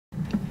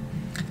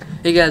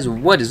Hey guys,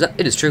 what is up?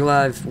 It is Trigger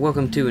Live.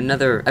 Welcome to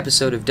another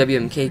episode of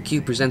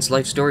WMKQ Presents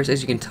Life Stories.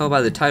 As you can tell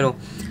by the title,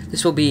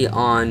 this will be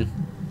on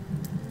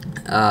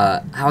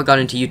how I got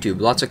into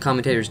YouTube. Lots of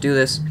commentators do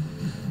this.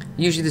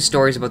 Usually the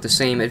story is about the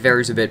same. It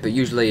varies a bit, but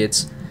usually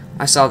it's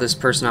I saw this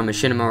person on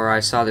Machinima, or I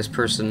saw this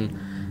person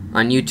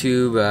on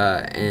YouTube,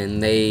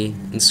 and they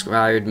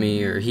inspired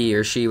me, or he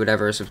or she,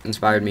 whatever,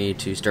 inspired me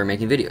to start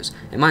making videos.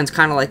 And mine's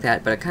kind of like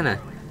that, but I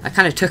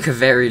kind of took a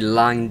very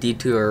long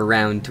detour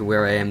around to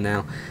where I am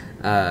now.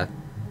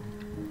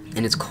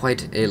 And it's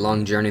quite a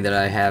long journey that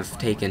I have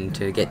taken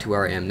to get to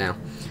where I am now.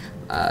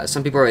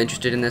 Some people are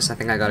interested in this. I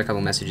think I got a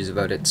couple messages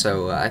about it,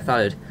 so I thought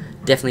I'd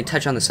definitely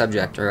touch on the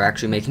subject, or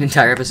actually make an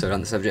entire episode on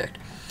the subject.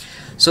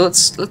 So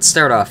let's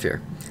start off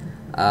here.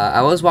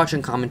 I was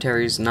watching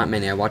commentaries, not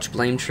many. I watched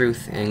Blame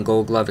Truth and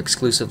Gold Glove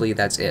exclusively.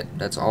 That's it.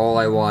 That's all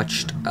I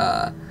watched.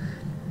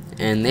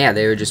 And yeah,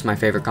 they were just my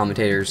favorite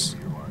commentators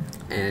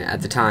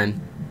at the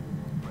time.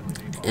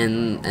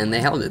 And they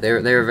held it.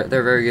 They're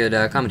very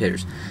good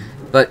commentators.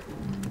 But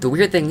the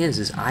weird thing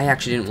is I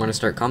actually didn't want to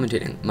start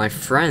commentating. My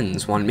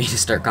friends wanted me to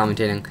start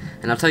commentating,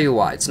 and I'll tell you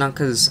why. It's not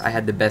because I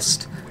had the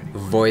best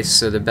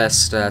voice or the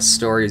best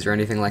stories or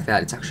anything like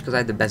that. It's actually because I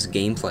had the best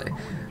gameplay.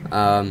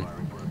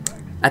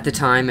 At the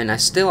time, and I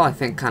still, I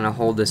think, kind of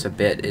hold this a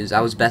bit, is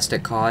I was best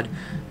at COD,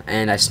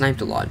 and I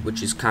sniped a lot,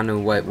 which is kind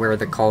of where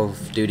the Call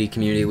of Duty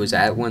community was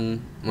at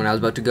when I was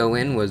about to go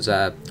in, was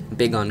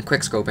big on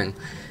quickscoping.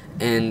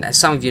 And as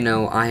some of you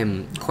know, I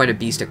am quite a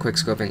beast at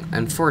quickscoping.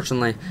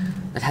 Unfortunately,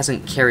 it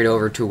hasn't carried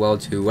over too well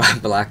to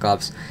Black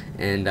Ops,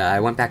 and I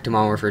went back to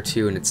Modern Warfare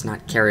 2, and it's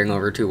not carrying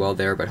over too well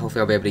there, but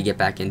hopefully I'll be able to get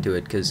back into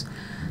it, because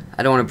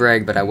I don't want to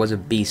brag, but I was a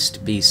beast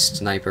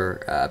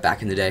sniper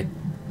back in the day,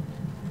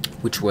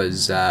 which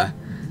was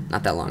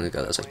not that long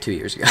ago. That was like 2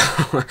 years ago.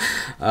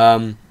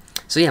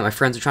 So yeah, my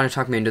friends are trying to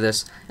talk me into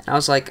this, and I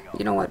was like,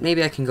 you know what,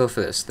 maybe I can go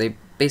for this. They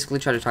basically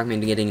tried to talk me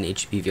into getting an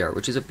HD VR,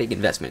 which is a big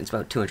investment. It's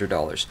about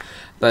 $200.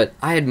 But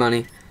I had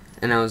money,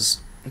 and I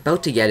was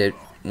about to get it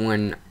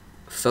when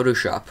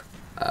Photoshop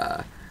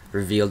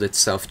revealed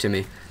itself to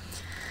me.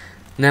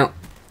 Now,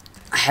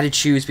 I had to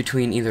choose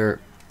between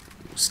either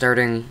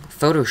starting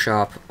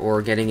Photoshop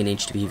or getting an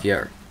HD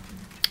VR.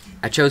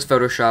 I chose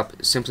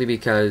Photoshop simply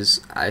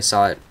because I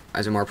saw it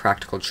as a more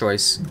practical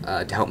choice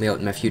to help me out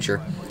in my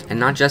future. And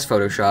not just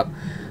Photoshop,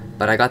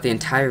 but I got the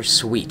entire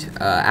suite,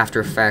 After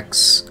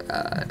Effects,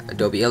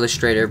 Adobe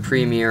Illustrator,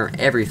 Premiere,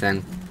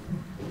 everything.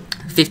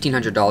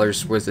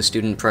 $1,500 was the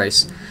student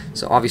price,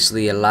 so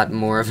obviously a lot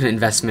more of an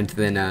investment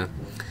than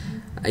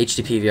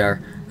HD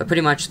PVR, but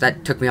pretty much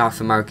that took me off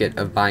the market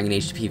of buying an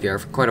HD PVR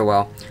for quite a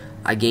while.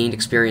 I gained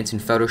experience in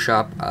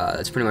Photoshop.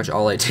 That's pretty much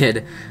all I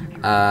did,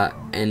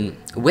 and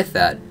with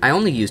that, I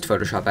only used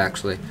Photoshop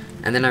actually,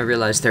 and then I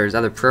realized there's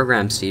other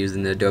programs to use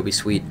in the Adobe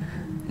suite,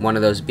 one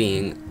of those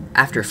being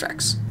After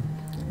Effects.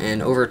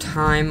 And over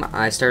time,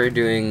 I started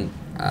doing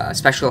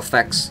special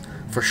effects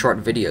for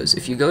short videos.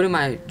 If you go to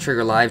my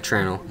Trigger Live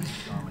channel,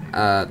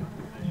 I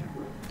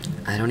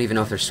don't even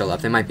know if they're still up,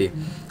 they might be.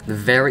 The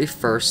very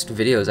first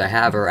videos I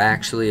have are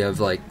actually of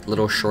like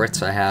little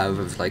shorts I have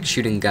of like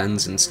shooting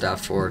guns and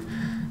stuff, or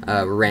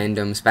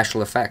random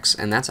special effects,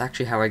 and that's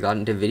actually how I got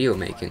into video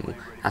making.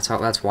 That's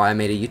why I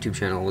made a YouTube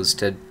channel, was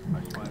to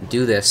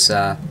do this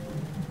After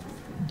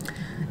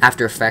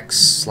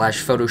Effects /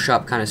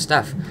 Photoshop kind of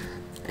stuff.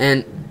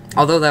 And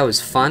although that was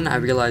fun, I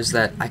realized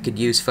that I could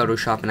use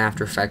Photoshop and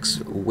After Effects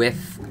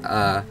with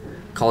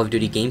Call of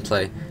Duty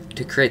gameplay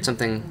to create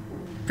something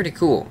pretty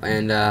cool.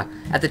 And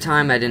at the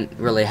time, I didn't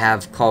really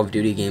have Call of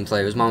Duty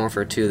gameplay. It was Modern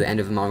Warfare 2, the end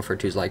of Modern Warfare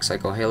 2's life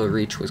cycle. Halo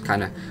Reach was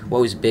kind of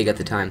what was big at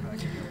the time.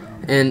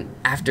 And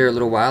after a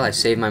little while, I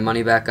saved my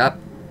money back up.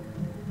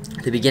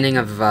 At the beginning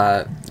of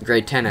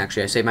grade 10,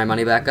 actually, I saved my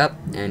money back up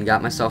and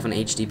got myself an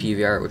HD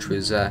PVR, which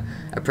was a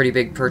pretty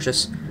big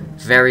purchase.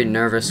 Very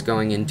nervous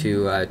going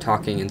into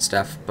talking and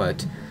stuff,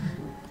 but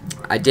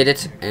I did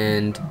it,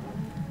 and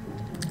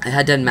I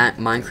had done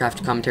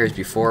Minecraft commentaries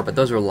before, but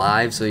those were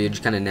live, so you're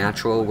just kind of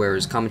natural,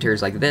 whereas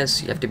commentaries like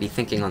this, you have to be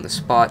thinking on the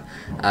spot.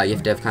 You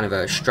have to have kind of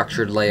a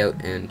structured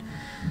layout, and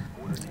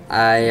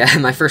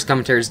my first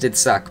commentaries did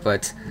suck,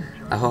 but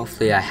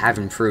hopefully I have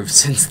improved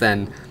since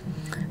then.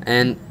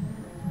 And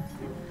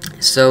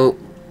so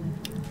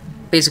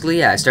basically,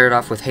 yeah, I started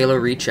off with Halo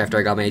Reach after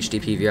I got my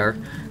HD PVR.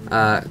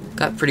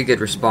 Got pretty good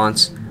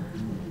response.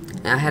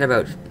 And I had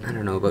about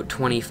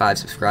 25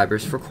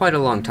 subscribers for quite a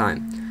long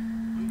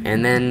time.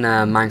 And then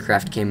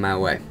Minecraft came my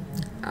way.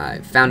 I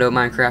found out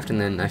Minecraft,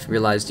 and then I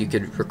realized you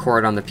could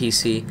record on the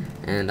PC,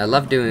 and I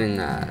loved doing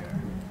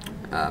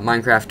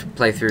Minecraft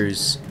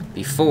playthroughs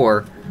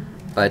before,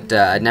 but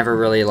I'd never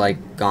really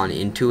gone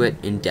into it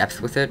in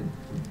depth with it,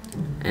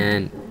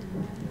 and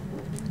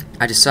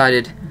I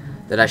decided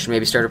that I should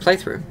maybe start a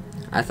playthrough.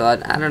 I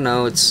thought, I don't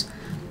know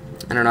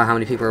how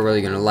many people are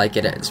really going to like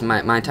it.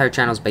 My entire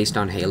channel is based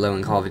on Halo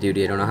and Call of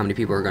Duty. I don't know how many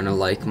people are going to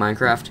like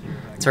Minecraft.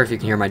 Sorry if you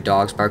can hear my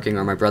dogs barking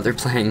or my brother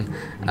playing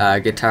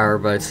guitar,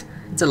 but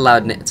it's a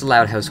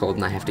loud household,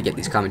 and I have to get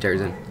these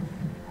commentaries in.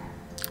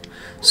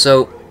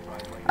 So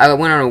I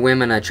went on a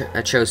whim, and I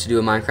chose to do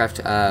a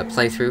Minecraft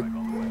playthrough.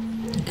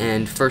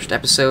 and first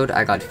episode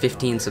I got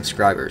 15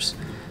 subscribers.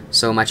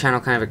 So my channel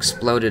kind of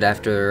exploded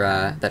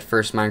after that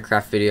first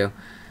Minecraft video,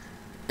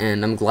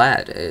 and I'm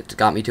glad. It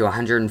got me to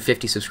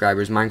 150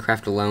 subscribers,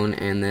 Minecraft alone,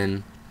 and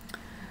then...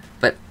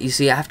 But, you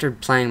see, after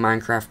playing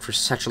Minecraft for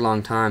such a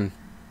long time,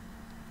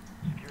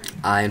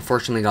 I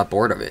unfortunately got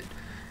bored of it.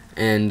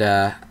 And,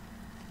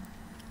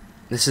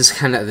 this is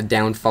kind of the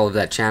downfall of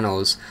that channel,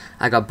 is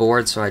I got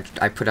bored, so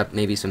I put up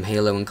maybe some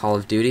Halo and Call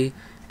of Duty,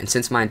 and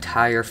since my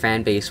entire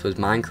fan base was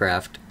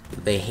Minecraft,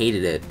 they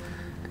hated it.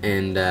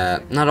 And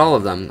not all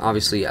of them,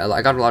 obviously.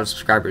 I got a lot of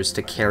subscribers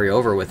to carry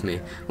over with me.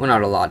 Well,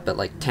 not a lot, but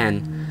like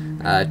 10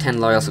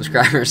 loyal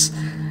subscribers.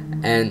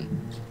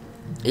 And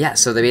yeah,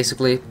 so they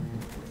basically,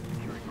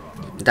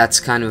 that's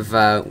kind of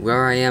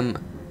where I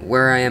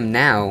am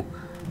now.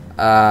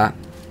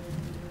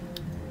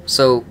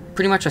 So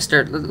pretty much I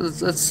started.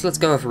 Let's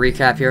go with a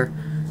recap here.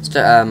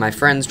 My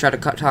friends tried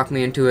to talk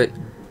me into it.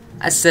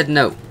 I said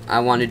no. I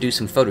want to do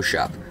some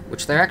Photoshop,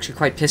 which they're actually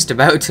quite pissed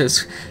about.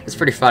 It's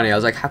pretty funny. I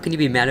was like, how can you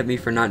be mad at me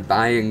for not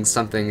buying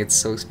something? It's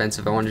so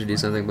expensive. I wanted to do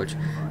something, which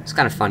is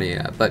kind of funny.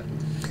 But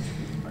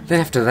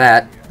then after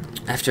that,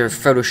 after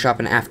Photoshop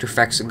and After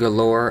Effects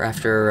galore,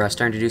 after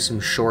starting to do some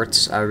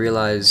shorts, I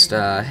realized,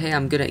 hey,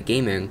 I'm good at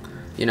gaming.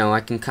 You know,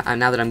 I can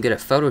now that I'm good at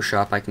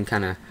Photoshop, I can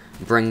kind of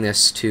bring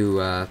this to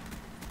a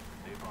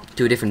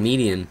different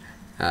medium,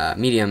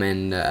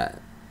 and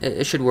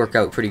it should work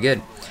out pretty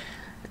good.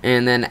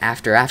 And then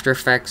after After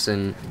Effects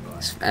and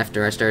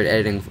after I started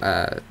editing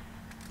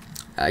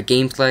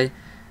gameplay,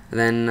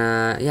 then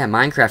yeah,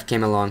 Minecraft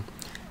came along.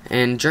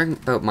 And during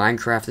about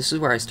Minecraft, this is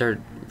where I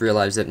started to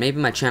realize that maybe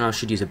my channel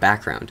should use a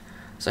background.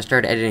 So I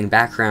started editing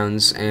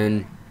backgrounds,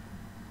 and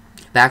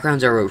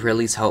backgrounds are what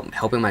really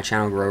helping my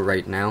channel grow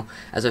right now.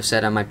 As I've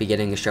said, I might be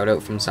getting a shout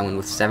out from someone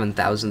with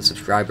 7,000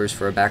 subscribers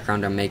for a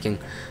background I'm making.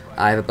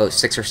 I have about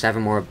 6 or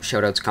 7 more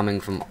shoutouts coming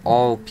from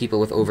all people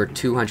with over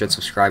 200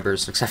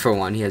 subscribers, except for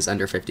one. He has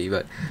under 50,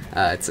 but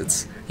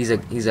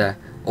he's a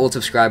old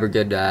subscriber.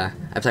 Good. I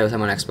play with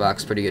him on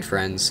Xbox. Pretty good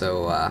friends.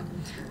 So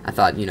I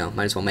thought, you know,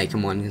 might as well make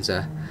him one. He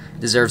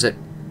deserves it.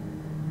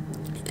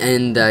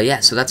 And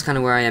yeah, so that's kind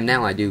of where I am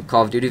now. I do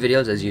Call of Duty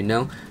videos, as you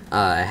know.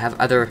 I have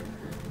other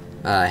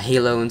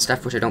Halo and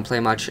stuff, which I don't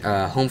play much.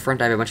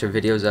 Homefront I have a bunch of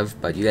videos of,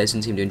 but you guys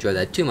didn't seem to enjoy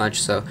that too much,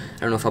 so I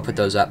don't know if I'll put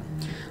those up.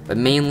 But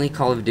mainly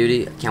Call of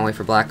Duty. Can't wait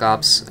for Black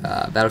Ops.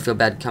 Battlefield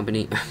Bad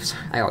Company.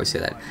 I always say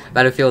that.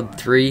 Battlefield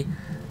 3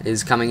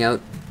 is coming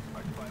out,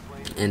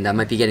 and I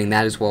might be getting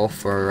that as well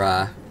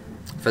for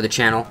the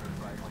channel.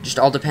 Just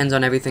all depends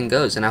on everything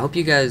goes, and I hope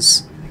you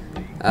guys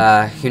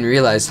can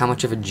realize how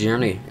much of a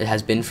journey it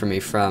has been for me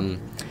from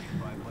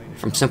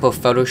simple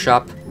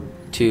Photoshop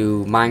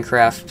to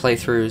Minecraft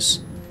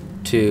playthroughs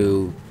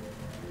to,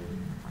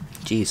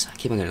 jeez, I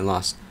keep on getting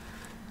lost.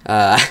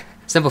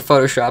 Simple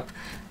Photoshop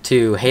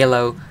to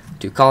Halo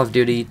to Call of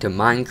Duty to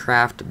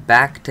Minecraft,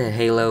 back to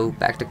Halo,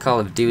 back to Call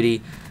of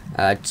Duty,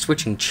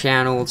 switching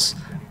channels,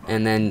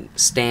 and then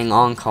staying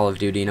on Call of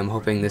Duty. And I'm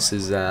hoping this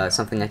is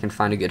something I can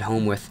find a good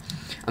home with.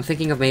 I'm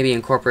thinking of maybe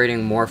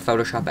incorporating more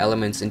Photoshop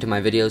elements into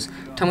my videos.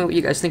 Tell me what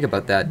you guys think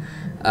about that.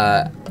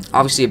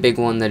 Obviously, a big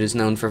one that is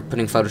known for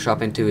putting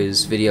Photoshop into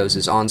his videos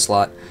is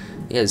Onslaught.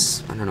 He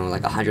has, I don't know,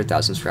 like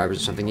 100,000 subscribers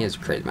or something. He has a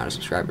crazy amount of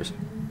subscribers.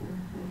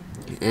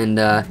 And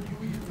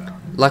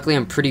luckily,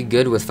 I'm pretty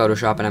good with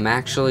Photoshop, and I'm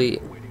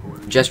actually,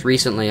 just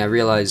recently, I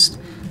realized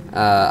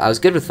I was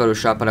good with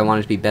Photoshop, but I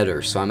wanted to be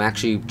better. So I'm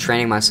actually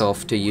training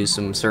myself to use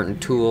some certain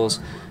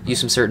tools, use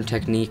some certain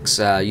techniques,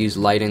 use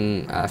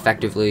lighting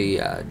effectively,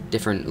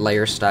 different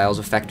layer styles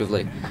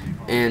effectively,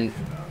 and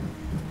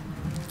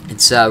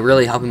it's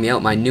really helping me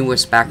out. My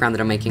newest background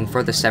that I'm making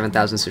for the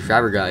 7,000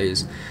 subscriber guy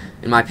is,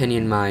 in my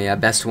opinion, my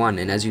best one.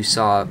 And as you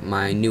saw,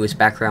 my newest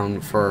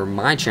background for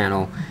my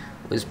channel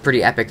was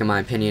pretty epic in my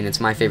opinion. It's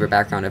my favorite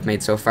background I've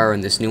made so far,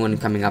 and this new one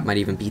coming up might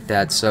even beat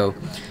that. So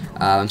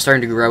I'm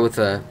starting to grow with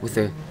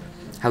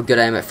how good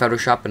I am at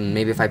Photoshop, and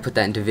maybe if I put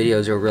that into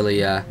videos, it'll really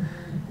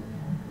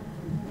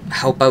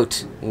help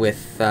out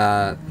with,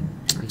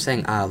 I'm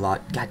saying a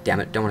lot, god damn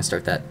it, don't want to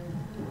start that.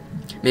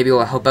 Maybe it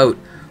will help out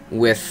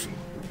with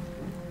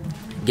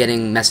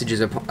getting messages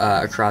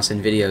across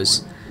in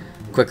videos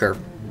quicker,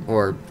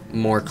 or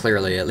more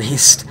clearly at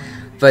least.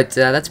 But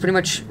that's pretty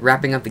much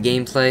wrapping up the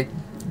gameplay.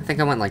 I think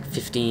I went like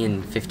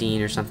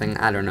 15 or something,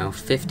 I don't know,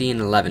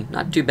 11,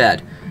 not too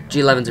bad.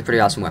 G11's a pretty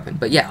awesome weapon.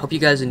 But yeah, hope you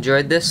guys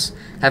enjoyed this.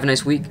 Have a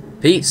nice week.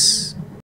 Peace!